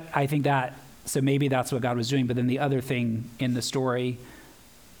 But I think so maybe that's what God was doing. But then the other thing in the story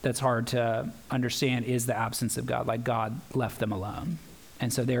that's hard to understand is the absence of God. Like God left them alone.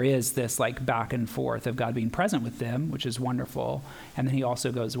 And so there is this like back and forth of God being present with them, which is wonderful. And then he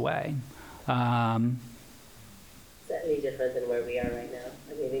also goes away. Is that any different than where we are right now?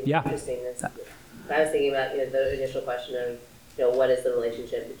 I mean, I think Yeah. it's interesting. I was thinking about, you know, the initial question of, you know, what is the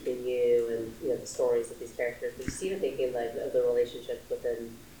relationship between you and, you know, the stories of these characters. But you see, thinking like of the relationship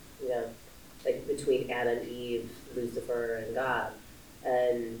within, you know, like between Adam, Eve, Lucifer, and God.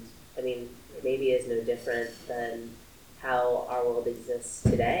 And I mean, maybe it's no different than how our world exists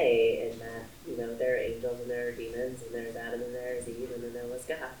today, in that, you know, there are angels and there are demons, and there's Adam and there's Eve, and then there was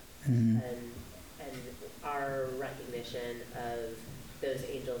God. Mm-hmm. And our recognition of those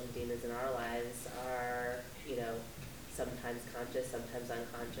angels and demons in our lives are, you know, sometimes conscious, sometimes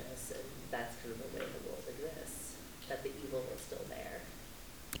unconscious, and that's kind of the way the world exists, that the evil is still there.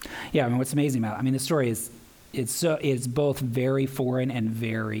 Yeah, I mean, what's amazing about it, I mean, the story is, it's both very foreign and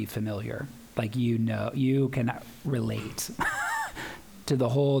very familiar. Like, you know, you can relate to the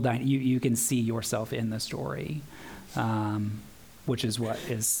whole, you can see yourself in the story, which is what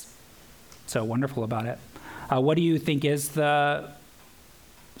is so wonderful about it. What do you think is the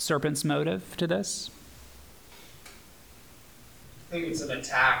serpent's motive to this? I think it's an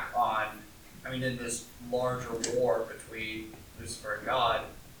attack on, in this larger war between Lucifer and God,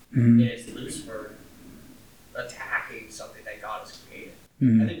 is Lucifer attacking something that God has created.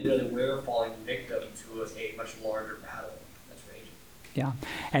 I think really we're falling victim to a much larger battle that's raging. Yeah,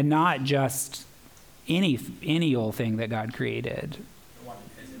 and not just any old thing that God created,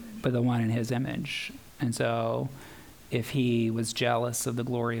 but the one in his image. And so if he was jealous of the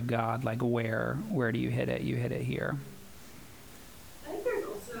glory of God, like where do you hit it? You hit it here. I think there's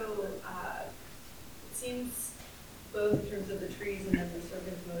also, it seems both in terms of the trees and then the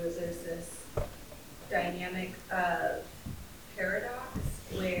serpent's motives, there's this dynamic of paradox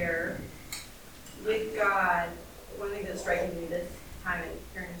where with God, one thing that's striking me this time in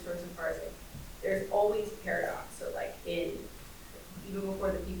hearing the story so far is like, there's always paradox. So like even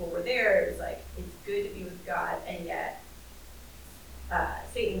before the people were there, it was like, it's good to be with God, and yet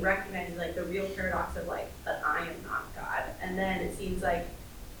Satan recognizes like the real paradox of like, but I am not God. And then it seems like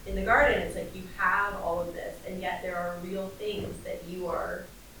in the garden, it's like you have all of this, and yet there are real things that you are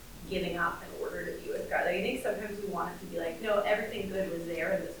giving up in order to be with God. Like I think sometimes we want it to be like, no, everything good was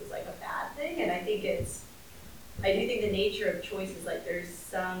there, and this was like a bad thing. And I do think the nature of choice is like there's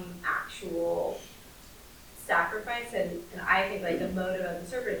some actual sacrifice, and I think like the motive of the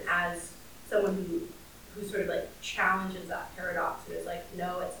serpent as someone who sort of like challenges that paradox, and is like,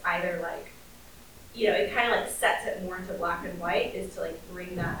 no, it's either like, it kind of like sets it more into black and white, is to like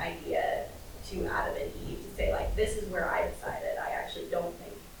bring that idea to Adam and Eve to say like, this is where I decided I actually don't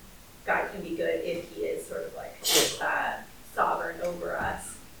think God can be good if he is sort of like sovereign over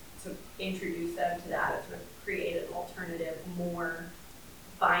us, to introduce them to that and sort of create an alternative, more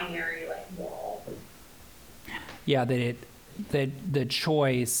binary, like moral. Yeah, that the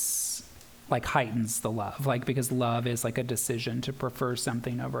choice like heightens the love, like because love is like a decision to prefer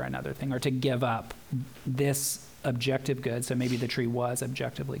something over another thing, or to give up this objective good. So maybe the tree was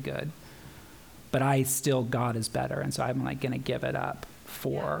objectively good, but God is better, and so I'm like going to give it up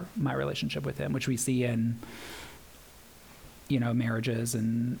for my relationship with him, which we see in marriages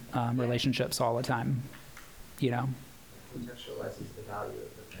and relationships all the time. Contextualizes the value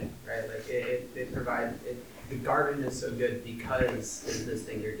of the thing, right? Like it provides it. The garden is so good because it's this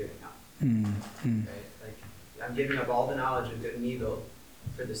thing you're giving up. Right? Like I'm giving up all the knowledge of good and evil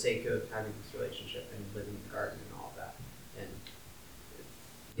for the sake of having this relationship and living in the garden and all of that.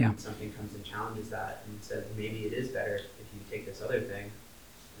 And when something comes and challenges that and says maybe it is better if you take this other thing,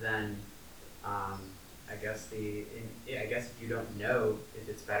 then I guess if you don't know if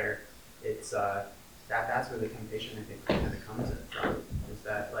it's better, it's that's where the temptation I think kind of comes in from. Is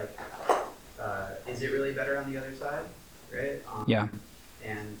that like is it really better on the other side, right?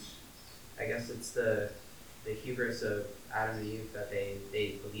 And I guess it's the hubris of Adam and Eve that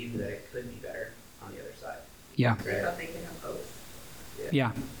they believed that it could be better on the other side. Yeah. They thought they could have both.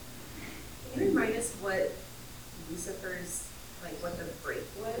 Yeah. Can you remind us what Lucifer's, like what the break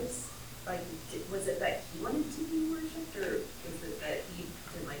was? Like, was it that he wanted to be worshipped, or was it that he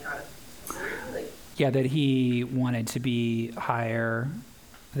didn't like God? That he wanted to be higher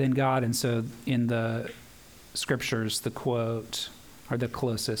than God, and so in the scriptures, the quote, or the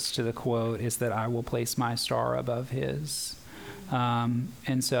closest to the quote, is that I will place my star above his.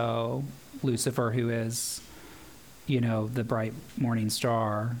 And so Lucifer, who is, the bright morning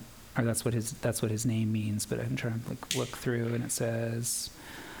star, or that's what his name means, but I'm trying to look through, and it says,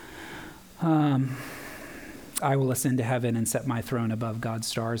 I will ascend to heaven and set my throne above God's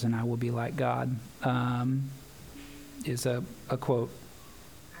stars, and I will be like God, is a quote.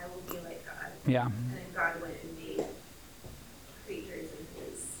 I will be like God. Yeah. And then God went and made creatures in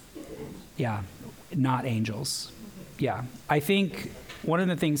his image. Yeah, not angels. Yeah. I think one of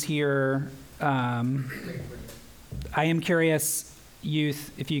the things here, I am curious,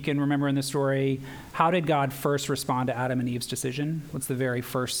 youth, if you can remember in the story, how did God first respond to Adam and Eve's decision? What's the very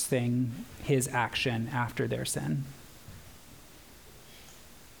first thing, his action after their sin?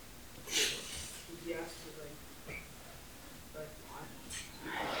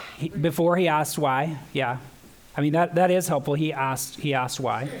 Before he asked why, yeah. I mean, that is helpful. He asked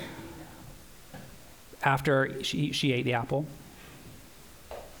why. After she ate the apple.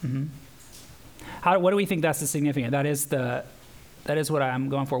 Mm-hmm. What do we think that's the significant? That is what I'm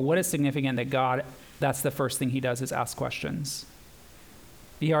going for. What is significant that God, that's the first thing he does, is ask questions?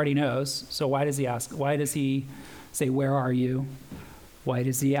 He already knows, so why does he ask? Why does he say, where are you? Why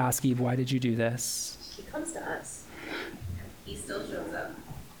does he ask Eve, why did you do this? He comes to us. He still shows up.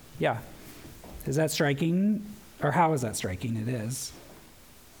 Yeah. Is that striking? Or how is that striking? It is.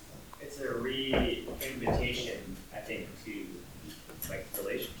 It's a re-invitation, I think, to like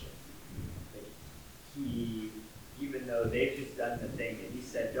relationship. Like even though they've just done the thing that he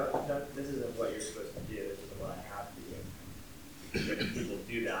said, don't, this isn't what you're supposed to do, this isn't what I have to do. But people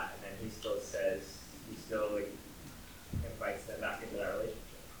do that, and then he still like invites them back into that relationship.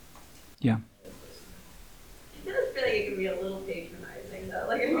 Yeah. I feel like it can be a little patronizing though.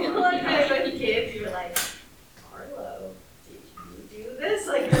 Like I feel like when you kids, you were like, Arlo, did you do this?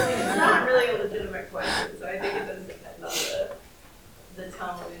 Like it's not really a legitimate question. So I think it does depend on the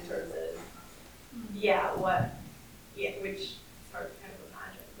tone in terms of which is hard to kind of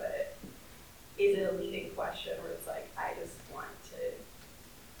imagine, but is it a leading question where it's like I just want to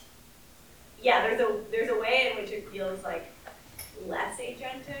there's a way in which it feels like less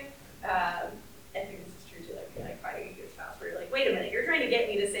agentic. I think this is true too, like fighting with your spouse, where you're like, wait a minute, you're trying to get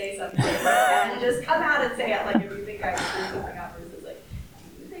me to say something, and just come out and say it, like, if you think I screwed something up, versus like,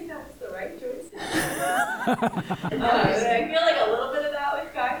 do you think that was the right choice? I feel like a little bit of that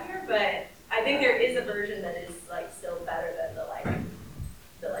with God here, but I think there is a version that is like still better than the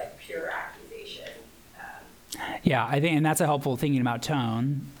pure accusation. Yeah, I think, and that's a helpful thinking about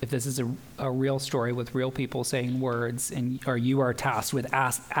tone. If this is a real story with real people saying words, or you are tasked with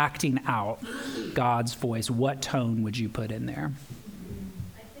acting out God's voice, what tone would you put in there?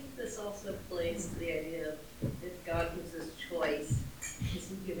 I think this also plays to the idea of if God gives us choice, is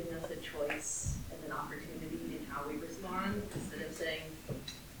He giving us a choice and an opportunity in how we respond, instead of saying,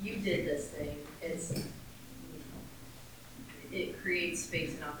 "You did this thing." It creates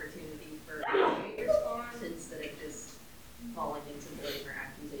space and opportunity for how we respond instead of just falling into blame or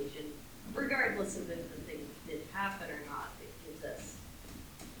accusation. Regardless of if the thing did happen or not, it gives us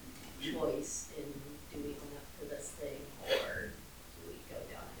choice in do we own up to this thing or do we go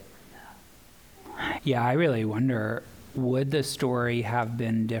down a different path. Yeah, I really wonder, would the story have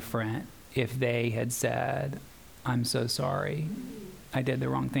been different if they had said, "I'm so sorry, I did the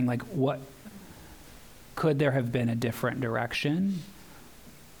wrong thing"? Like, what could there have been a different direction?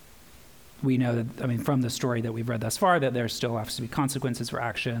 We know that, I mean, from the story that we've read thus far, that there still has to be consequences for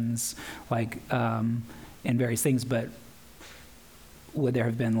actions, like, and various things, but would there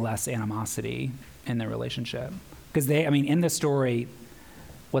have been less animosity in the relationship? Because in the story,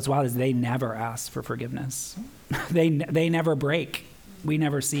 what's wild is they never ask for forgiveness. They never break. We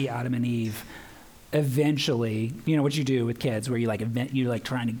never see Adam and Eve eventually, what you do with kids, where you're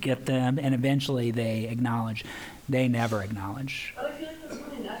trying to get them, and eventually they acknowledge. They never acknowledge. But I feel like that's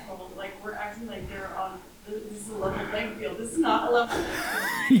really natural. Like, we're acting like they're on, this is a level playing field. This is not a level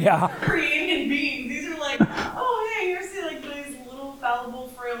Yeah. created beings. These are like, oh, hey, here's these little fallible,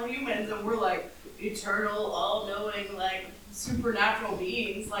 frail humans, and we're like eternal, all-knowing, like supernatural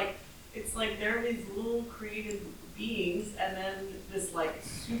beings. Like, it's like they're these little created beings, and then this like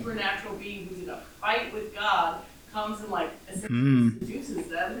supernatural being who's in a fight with God comes and like essentially seduces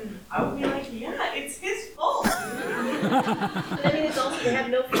them. I would be like, yeah, it's his fault. But it's also, they have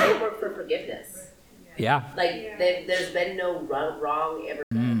no framework for forgiveness. Yeah. Like, there's been no wrong ever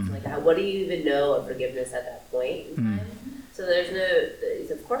done. Like, what do you even know of forgiveness at that point in time? So there's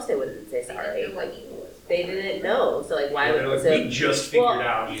no, of course they wouldn't say sorry. Like, they didn't know. So like, why would we just figured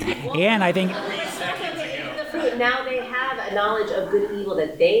out? And I think now they have a knowledge of good and evil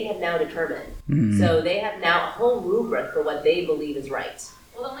that they have now determined. So they have now a whole rubric for what they believe is right.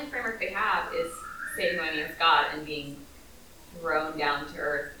 Well, the only framework they have is Satan going against God and being thrown down to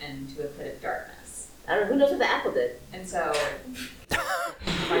earth and to a pit of darkness. I don't know, who knows what the apple did? And so,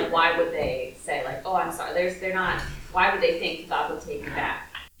 like, why would they say, like, oh, I'm sorry? They're not, why would they think God would take me back?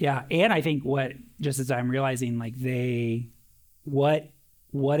 Yeah, and I think just as I'm realizing, like, what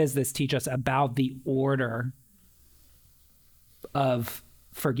does this teach us about the order of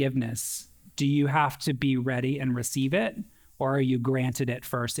forgiveness? Do you have to be ready and receive it, or are you granted it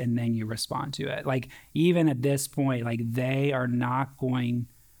first and then you respond to it? Like, even at this point, like, they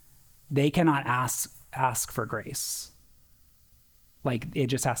cannot ask for grace. Like, it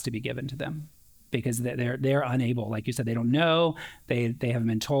just has to be given to them because they're unable. Like you said, they don't know, they haven't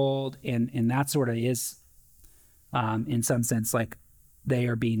been told, and that sort of is, in some sense, like, they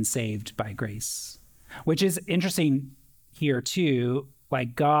are being saved by grace, which is interesting here too.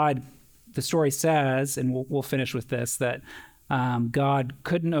 Like, God, the story says, and we'll finish with this, that God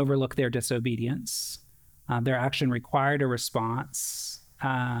couldn't overlook their disobedience. Their action required a response.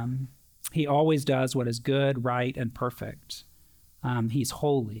 He always does what is good, right, and perfect. He's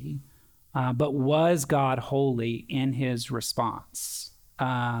holy. But was God holy in his response?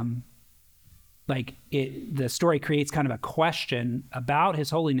 The story creates kind of a question about his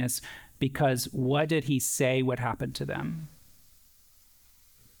holiness, because what did he say would happen to them?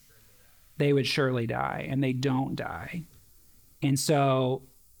 They would surely die, and they don't die. And so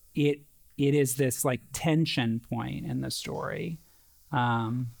it is this like tension point in the story.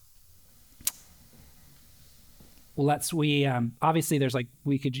 Obviously there's like,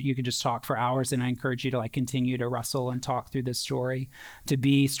 you could just talk for hours, and I encourage you to like continue to wrestle and talk through this story, to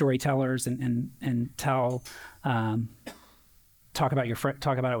be storytellers and tell, talk about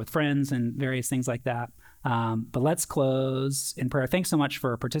it with friends and various things like that. But let's close in prayer. Thanks so much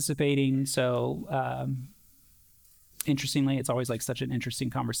for participating. So interestingly, it's always like such an interesting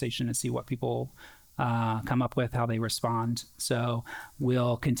conversation to see what people come up with, how they respond. So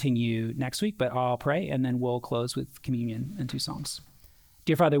we'll continue next week, but I'll pray and then we'll close with communion and 2 songs.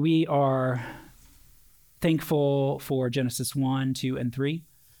 Dear Father, we are thankful for Genesis 1, 2, and 3.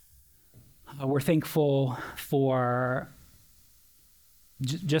 We're thankful for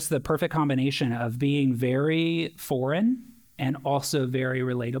just the perfect combination of being very foreign and also very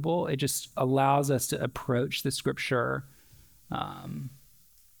relatable. It just allows us to approach the scripture.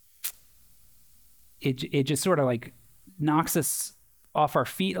 It just sort of like knocks us off our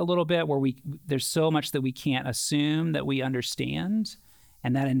feet a little bit, where there's so much that we can't assume that we understand,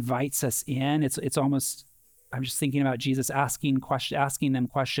 and that invites us in. It's almost, I'm just thinking about Jesus asking them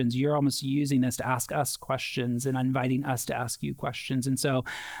questions. You're almost using this to ask us questions and inviting us to ask you questions. And so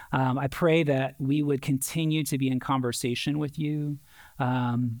I pray that we would continue to be in conversation with you.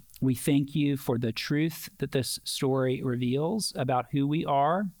 We thank you for the truth that this story reveals about who we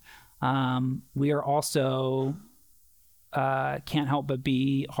are. We are also can't help but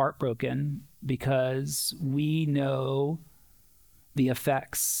be heartbroken because we know the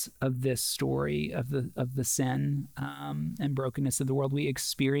effects of this story of the sin and brokenness of the world. We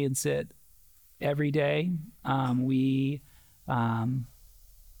experience it every day. We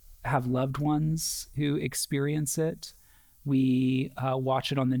have loved ones who experience it. We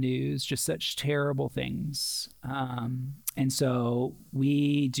watch it on the news, just such terrible things. And so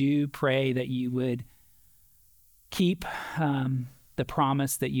we do pray that you would keep the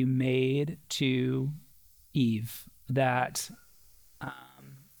promise that you made to Eve,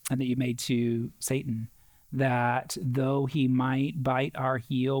 and that you made to Satan, that though he might bite our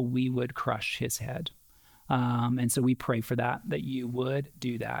heel, we would crush his head. And so we pray for that you would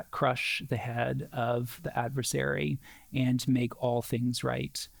do that, crush the head of the adversary and make all things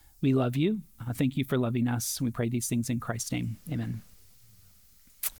right. We love you. Thank you for loving us. We pray these things in Christ's name. Amen.